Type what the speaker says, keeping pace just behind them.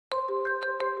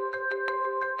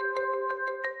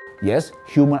Yes,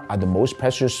 humans are the most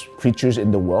precious creatures in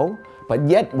the world, but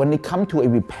yet when it comes to a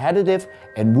repetitive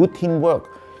and routine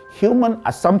work, humans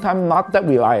are sometimes not that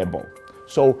reliable.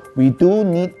 So we do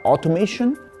need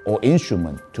automation or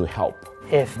instrument to help.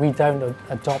 If we don't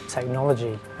adopt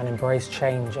technology and embrace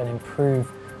change and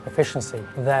improve efficiency,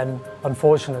 then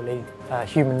unfortunately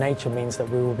human nature means that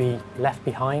we will be left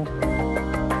behind.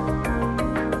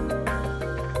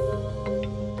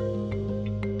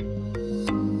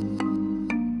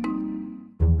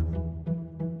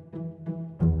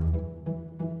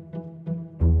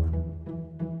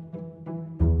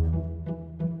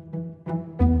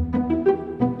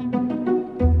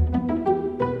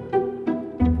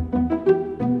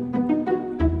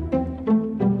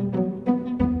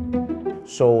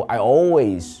 So I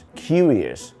always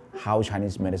curious how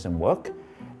Chinese medicine work.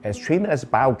 As trained as a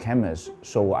biochemist,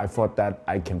 so I thought that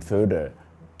I can further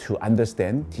to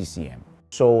understand TCM.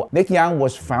 So NIKYANG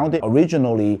was founded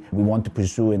originally, we want to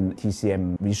pursue in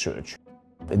TCM research.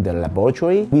 In the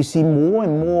laboratory, we see more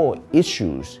and more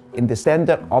issues in the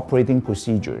standard operating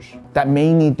procedures that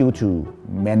mainly due to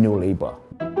manual labor.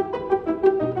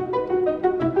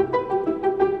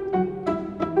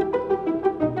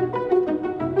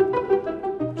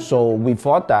 So we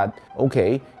thought that,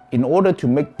 okay, in order to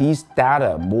make these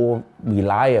data more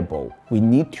reliable, we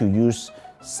need to use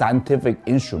scientific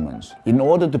instruments in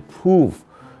order to prove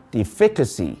the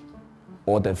efficacy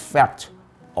or the effect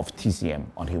of TCM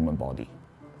on human body.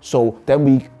 So then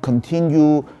we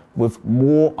continue with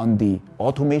more on the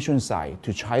automation side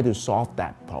to try to solve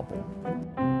that problem.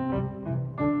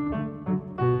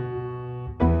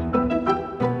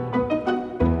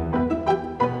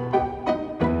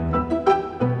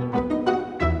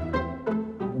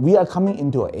 We are coming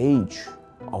into an age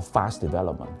of fast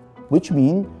development, which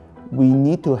means we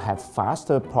need to have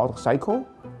faster product cycle,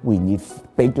 we need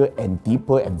bigger and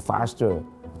deeper and faster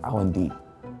R&D.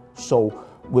 So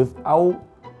without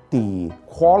the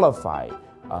qualified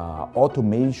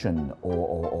automation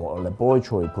or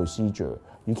laboratory procedure,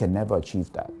 you can never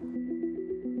achieve that.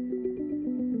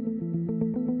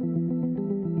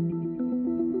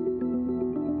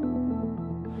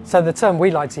 So the term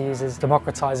we like to use is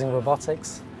democratizing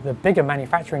robotics. The bigger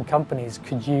manufacturing companies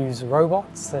could use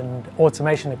robots and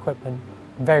automation equipment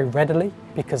very readily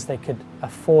because they could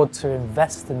afford to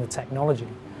invest in the technology.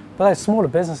 But those smaller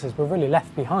businesses were really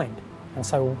left behind. And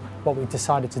so what we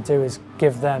decided to do is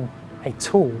give them a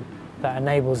tool that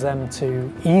enables them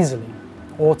to easily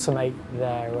automate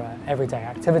their everyday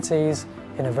activities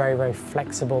in a very, very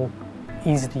flexible,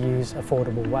 easy to use,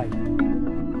 affordable way.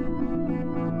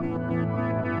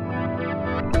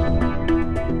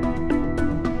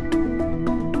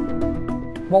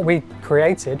 What we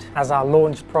created as our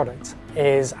launch product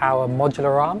is our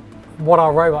modular arm. What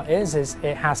our robot is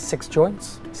it has 6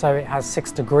 joints, so it has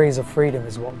 6 degrees of freedom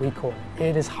is what we call it.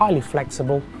 It is highly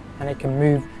flexible and it can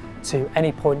move to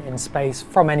any point in space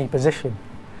from any position.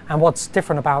 And what's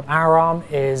different about our arm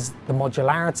is the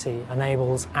modularity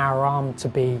enables our arm to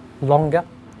be longer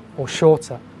or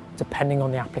shorter depending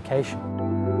on the application.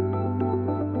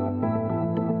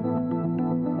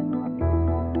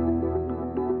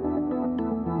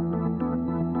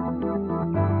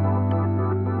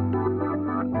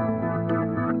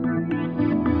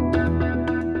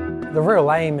 The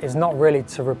real aim is not really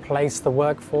to replace the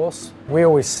workforce. We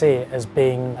always see it as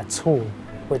being a tool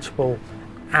which will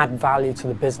add value to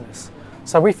the business.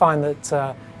 So we find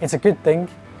that it's a good thing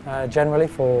generally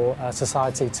for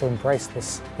society to embrace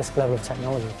this level of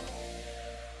technology.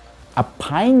 A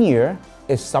pioneer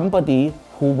is somebody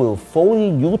who will fully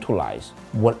utilize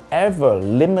whatever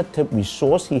limited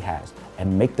resource he has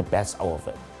and make the best out of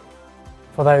it.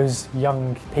 For those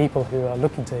young people who are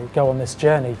looking to go on this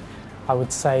journey, I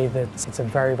would say that it's a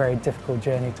very, very difficult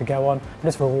journey to go on, but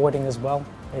it's rewarding as well.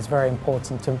 It's very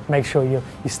important to make sure you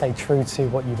stay true to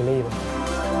what you believe in.